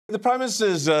The Prime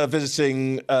Minister's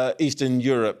visiting Eastern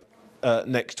Europe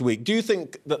next week. Do you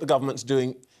think that the government's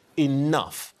doing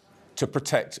enough to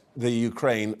protect the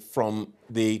Ukraine from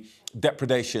the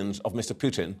depredations of Mr.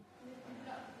 Putin?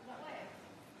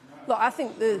 Look, I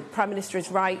think the Prime Minister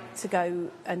is right to go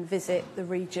and visit the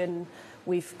region.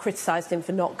 We've criticised him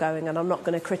for not going, and I'm not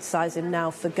going to criticise him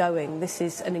now for going. This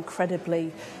is an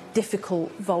incredibly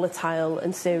difficult, volatile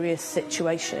and serious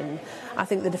situation. I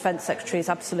think the Defence Secretary is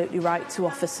absolutely right to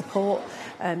offer support,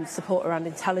 support around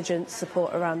intelligence,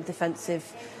 support around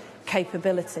defensive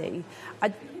capability.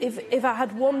 If I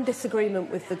had one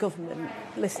disagreement with the government,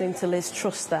 listening to Liz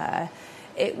Truss there,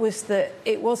 it was that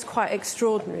it was quite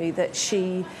extraordinary that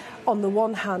she, on the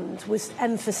one hand, was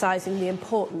emphasising the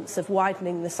importance of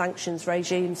widening the sanctions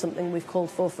regime, something we've called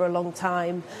for a long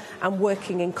time, and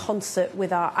working in concert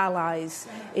with our allies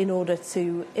in order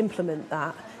to implement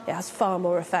that. It has far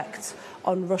more effect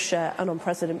on Russia and on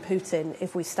President Putin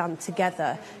if we stand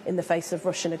together in the face of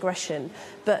Russian aggression.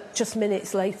 But just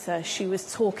minutes later, she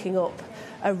was talking up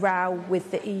a row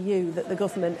with the EU that the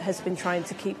government has been trying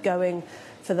to keep going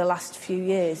for the last few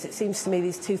years. It seems to me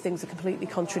these two things are completely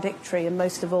contradictory and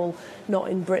most of all not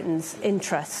in Britain's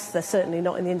interests. They're certainly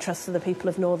not in the interests of the people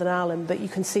of Northern Ireland, but you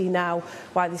can see now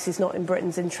why this is not in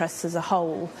Britain's interests as a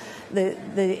whole.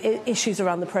 The issues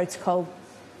around the protocol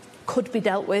could be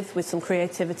dealt with some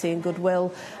creativity and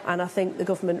goodwill, and I think the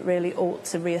government really ought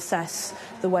to reassess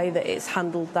the way that it's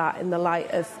handled that in the light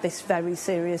of this very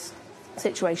serious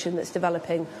situation that's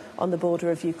developing on the border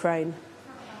of Ukraine.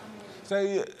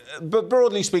 So, but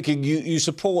broadly speaking, you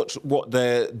support what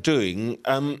they're doing.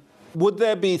 Would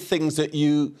there be things that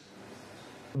you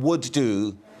would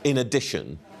do in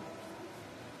addition?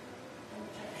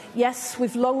 Yes,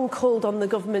 we've long called on the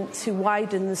government to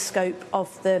widen the scope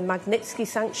of the Magnitsky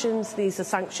sanctions. These are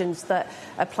sanctions that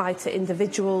apply to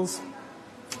individuals,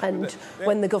 and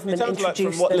when the government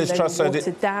introduced them, they were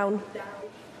watered down.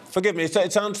 Forgive me,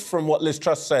 it sounds from what Liz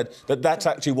Truss said that that's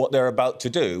actually what they're about to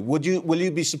do. Will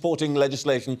you be supporting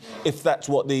legislation if that's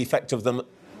what the effect of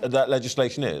that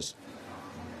legislation is?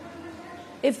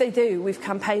 If they do, we've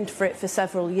campaigned for it for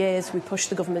several years. We pushed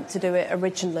the government to do it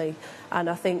originally, and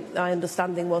I think my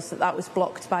understanding was that that was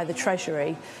blocked by the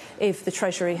Treasury. If the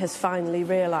Treasury has finally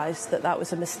realised that that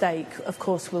was a mistake, of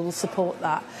course we will support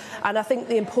that. And I think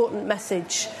the important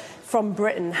message from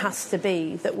Britain has to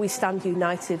be that we stand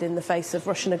united in the face of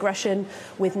Russian aggression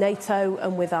with NATO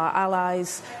and with our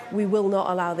allies. We will not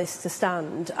allow this to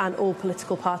stand, and all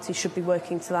political parties should be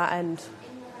working to that end.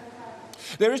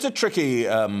 There is a tricky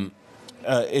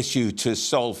issue to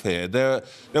solve here. There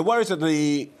are worries that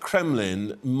the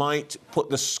Kremlin might put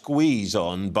the squeeze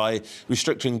on by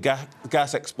restricting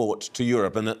gas exports to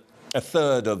Europe, and a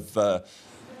third of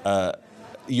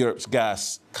Europe's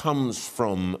gas comes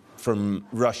from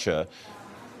Russia.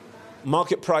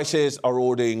 Market prices are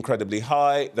already incredibly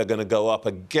high. They're going to go up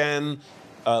again.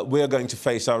 We're going to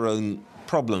face our own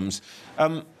problems.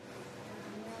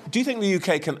 Do you think the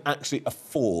UK can actually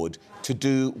afford to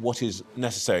do what is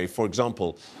necessary? For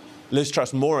example, Liz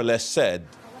Truss more or less said,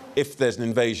 if there's an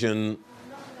invasion,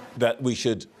 that we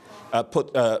should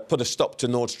put a stop to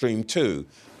Nord Stream 2.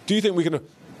 Do you think we can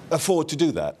afford to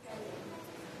do that?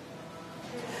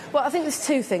 Well, I think there's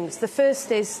two things. The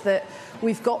first is that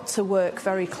we've got to work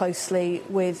very closely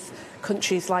with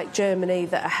countries like Germany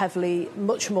that are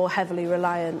much more heavily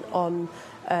reliant on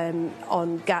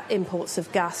imports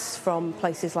of gas from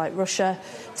places like Russia,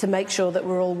 to make sure that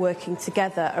we're all working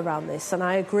together around this. And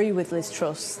I agree with Liz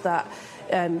Truss that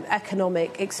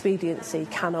economic expediency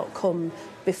cannot come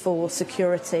before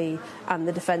security and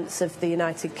the defence of the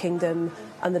United Kingdom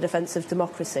and the defence of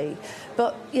democracy.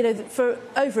 But, you know, for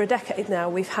over a decade now,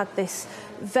 we've had this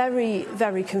very,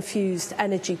 very confused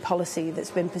energy policy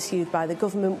that's been pursued by the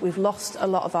government. We've lost a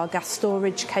lot of our gas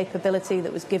storage capability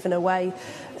that was given away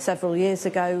several years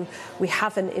ago. We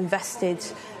haven't invested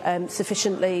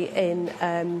sufficiently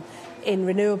in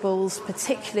renewables,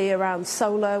 particularly around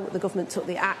solar. The government took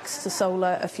the axe to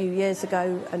solar a few years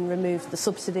ago and removed the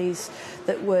subsidies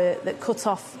that cut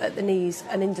off at the knees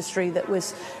an industry that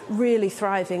was really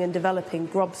thriving and developing,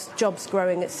 jobs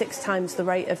growing at 6 times the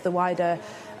rate of the wider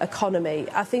economy.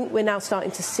 I think we're now starting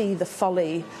to see the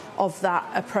folly of that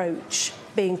approach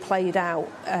being played out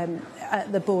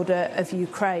at the border of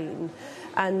Ukraine.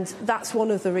 And that's one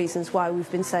of the reasons why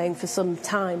we've been saying for some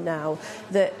time now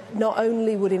that not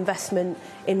only would investment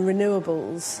in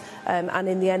renewables and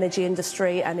in the energy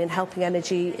industry and in helping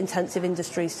energy-intensive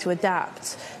industries to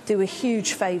adapt do a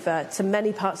huge favour to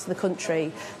many parts of the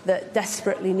country that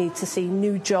desperately need to see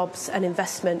new jobs and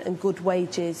investment and good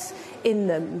wages in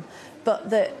them, but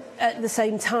that at the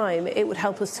same time, it would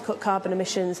help us to cut carbon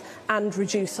emissions and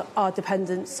reduce our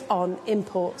dependence on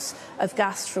imports of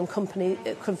gas from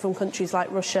countries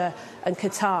like Russia and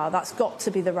Qatar. That's got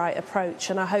to be the right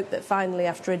approach. And I hope that finally,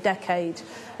 after a decade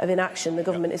of inaction, the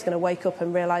government is going to wake up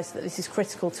and realise that this is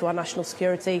critical to our national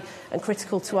security and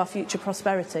critical to our future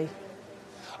prosperity.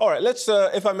 All right, let's,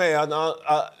 if I may,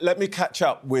 let me catch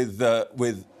up with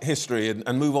history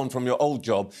and move on from your old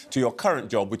job to your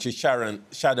current job, which is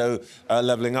Shadow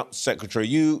Levelling Up Secretary.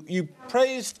 You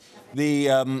praised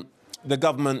the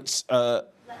government's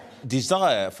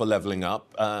desire for levelling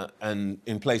up, and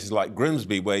in places like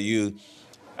Grimsby, where you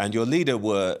and your leader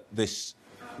were this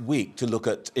week to look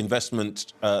at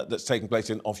investment that's taking place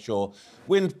in offshore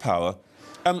wind power.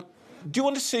 What do you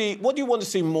want to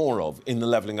see more of in the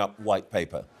Levelling Up white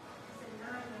paper?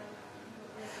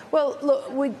 Well, look,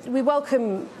 we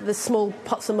welcome the small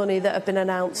pots of money that have been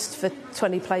announced for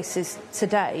 20 places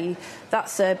today.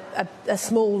 That's a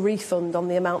small refund on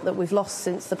the amount that we've lost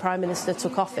since the Prime Minister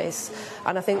took office.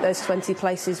 And I think those 20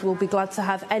 places will be glad to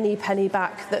have any penny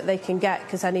back that they can get,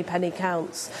 because any penny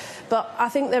counts. But I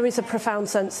think there is a profound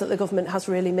sense that the government has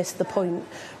really missed the point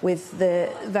with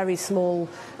the very small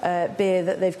beer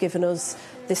that they've given us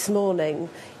this morning.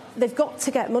 They've got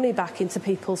to get money back into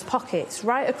people's pockets.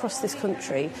 Right across this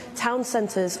country, town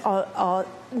centres are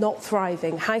not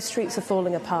thriving. High streets are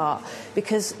falling apart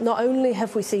because not only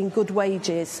have we seen good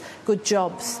wages, good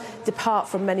jobs depart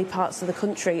from many parts of the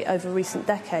country over recent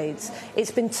decades,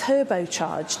 it's been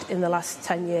turbocharged in the last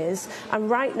 10 years. And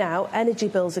right now, energy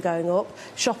bills are going up,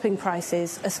 shopping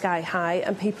prices are sky high,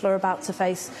 and people are about to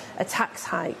face a tax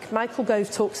hike. Michael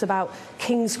Gove talks about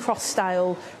King's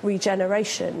Cross-style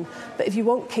regeneration. But if you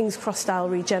want King's Cross-style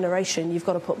regeneration, you've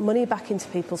got to put money back into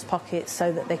people's pockets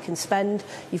so that they can spend.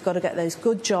 You've got to get those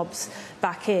good jobs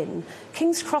back in.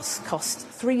 King's Cross cost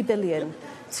 £3 billion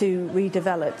to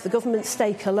redevelop. The government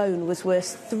stake alone was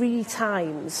worth 3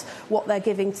 times what they're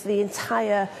giving to the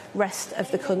entire rest of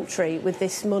the country with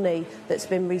this money that's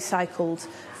been recycled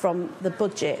from the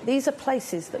budget. These are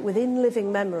places that within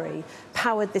living memory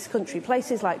powered this country,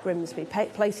 places like Grimsby,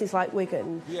 places like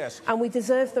Wigan. Yes. And we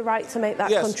deserve the right to make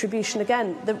that contribution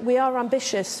again. We are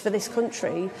ambitious for this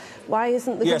country. Why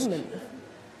isn't the government?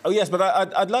 Oh, yes, but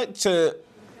I'd like to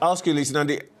ask you, Lisa,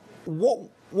 Nandy, what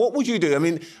would you do? I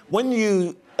mean, when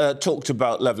you talked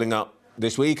about levelling up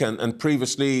this week, and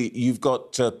previously you've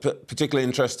got particular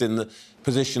interest in the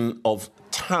position of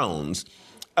towns.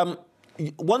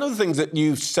 One of the things that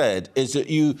you've said is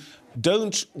that you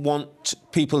don't want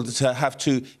people to have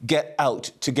to get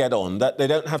out to get on, that they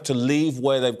don't have to leave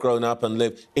where they've grown up and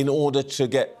live in order to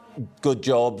get good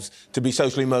jobs, to be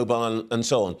socially mobile and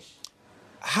so on.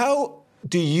 How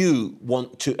do you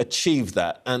want to achieve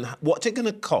that, and what's it going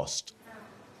to cost?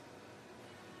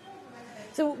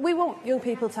 So we want young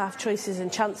people to have choices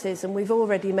and chances, and we've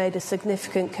already made a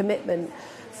significant commitment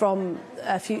from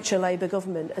a future Labour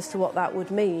government as to what that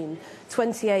would mean.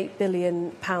 £28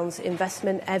 billion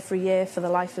investment every year for the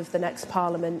life of the next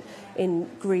Parliament in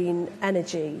green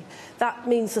energy. That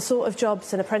means the sort of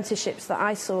jobs and apprenticeships that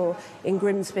I saw in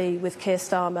Grimsby with Keir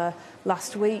Starmer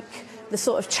last week, the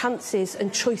sort of chances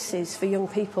and choices for young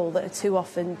people that are too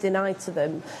often denied to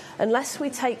them. Unless we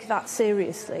take that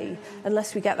seriously,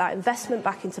 unless we get that investment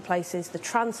back into places, the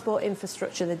transport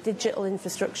infrastructure, the digital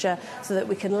infrastructure, so that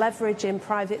we can leverage in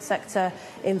private sector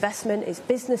investment, it's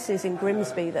businesses in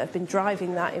Grimsby that have been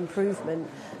driving that improvement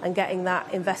and getting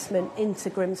that investment into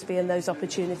Grimsby and those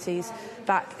opportunities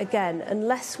back again.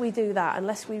 Unless we do that,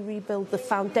 unless we rebuild the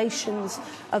foundations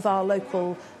of our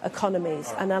local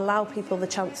economies and allow people the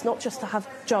chance not just to have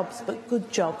jobs, but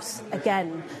good jobs,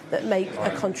 again, that make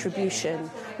a contribution,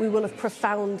 we will have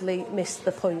profoundly missed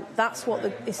the point. That's what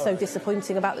is so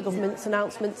disappointing about the government's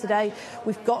announcement today.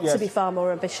 We've got to be far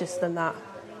more ambitious than that.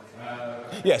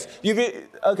 Yes. You've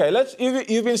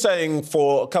been saying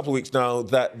for a couple of weeks now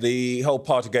that the whole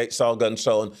Partygate saga and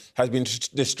so on has been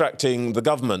distracting the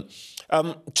government.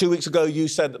 2 weeks ago, you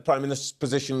said the Prime Minister's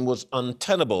position was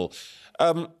untenable.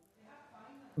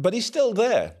 But he's still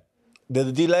there.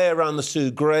 The delay around the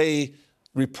Sue Gray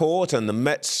report and the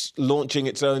Met's launching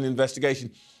its own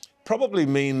investigation probably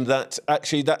mean that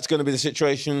actually that's going to be the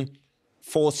situation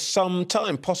for some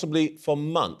time, possibly for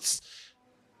months.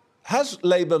 Has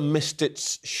Labour missed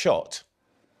its shot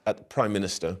at the Prime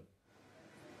Minister?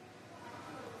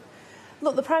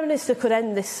 Look, the Prime Minister could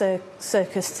end this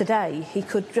circus today. He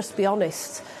could just be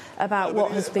honest about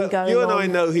what has been going on. You and I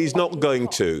know he's not going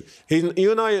to.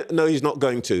 You and I know he's not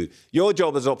going to. Your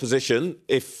job as opposition,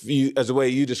 as the way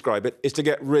you describe it, is to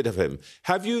get rid of him.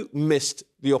 Have you missed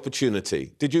the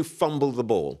opportunity? Did you fumble the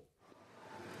ball?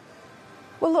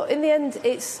 Well, look, in the end,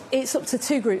 it's up to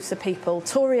two groups of people.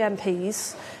 Tory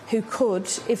MPs, who could,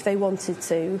 if they wanted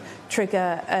to,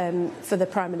 trigger for the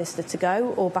Prime Minister to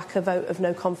go or back a vote of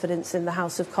no confidence in the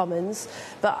House of Commons.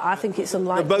 But I think it's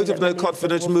unlikely. A vote of no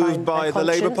confidence moved by the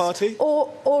Labour Party?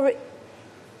 Or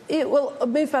it will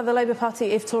move by the Labour Party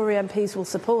if Tory MPs will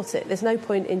support it. There's no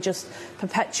point in just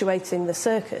perpetuating the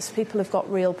circus. People have got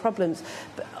real problems.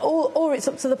 Or it's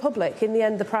up to the public. In the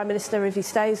end, the Prime Minister, if he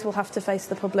stays, will have to face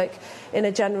the public in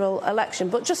a general election.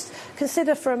 But just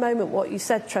consider for a moment what you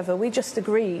said, Trevor. We just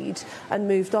agreed and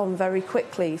moved on very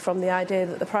quickly from the idea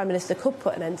that the Prime Minister could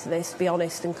put an end to this, be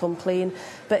honest and come clean,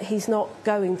 but he's not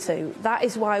going to. That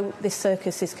is why this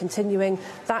circus is continuing.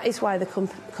 That is why the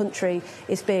country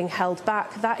is being held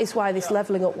back. That is why this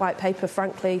levelling up white paper,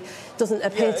 frankly, doesn't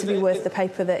appear to be worth the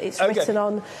paper that it's written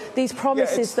on. These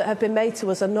promises that have been made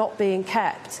to us are not being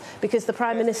kept because the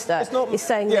Prime Minister is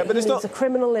saying that he needs a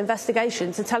criminal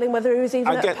investigation to tell him whether he was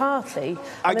even at a party.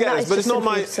 I get it, but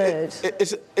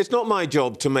it's not my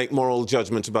job to make moral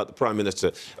judgments about the Prime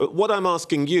Minister. What I'm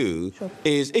asking you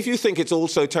is, if you think it's all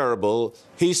so terrible,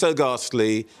 he's so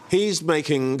ghastly, he's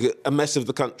making a mess of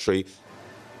the country,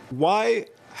 why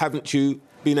haven't you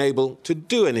been able to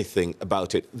do anything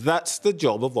about it? That's the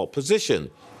job of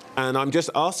opposition. And I'm just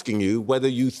asking you whether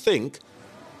you think,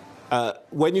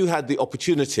 when you had the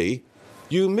opportunity,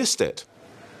 you missed it.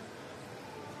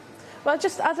 Well,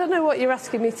 I don't know what you're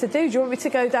asking me to do. Do you want me to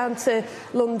go down to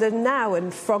London now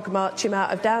and frog march him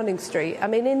out of Downing Street? I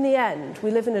mean, in the end, we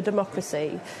live in a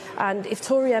democracy, and if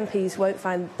Tory MPs won't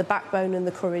find the backbone and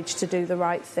the courage to do the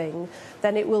right thing,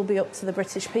 then it will be up to the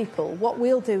British people. What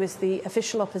we'll do as the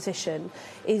official opposition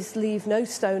is leave no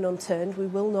stone unturned. We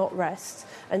will not rest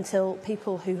until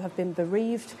people who have been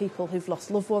bereaved, people who've lost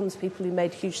loved ones, people who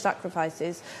made huge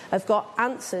sacrifices, have got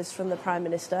answers from the Prime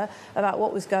Minister about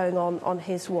what was going on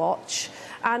his watch.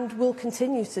 And we'll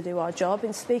continue to do our job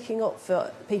in speaking up for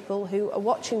people who are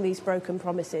watching these broken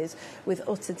promises with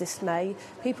utter dismay.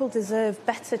 People deserve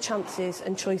better chances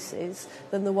and choices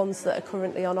than the ones that are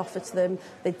currently on offer to them.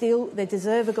 They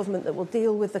deserve a government that will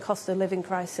deal with the cost of living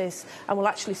crisis and will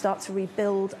actually start to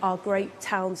rebuild our great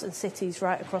towns and cities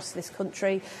right across this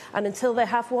country. And until they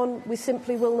have one, we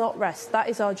simply will not rest. That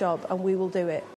is our job, and we will do it.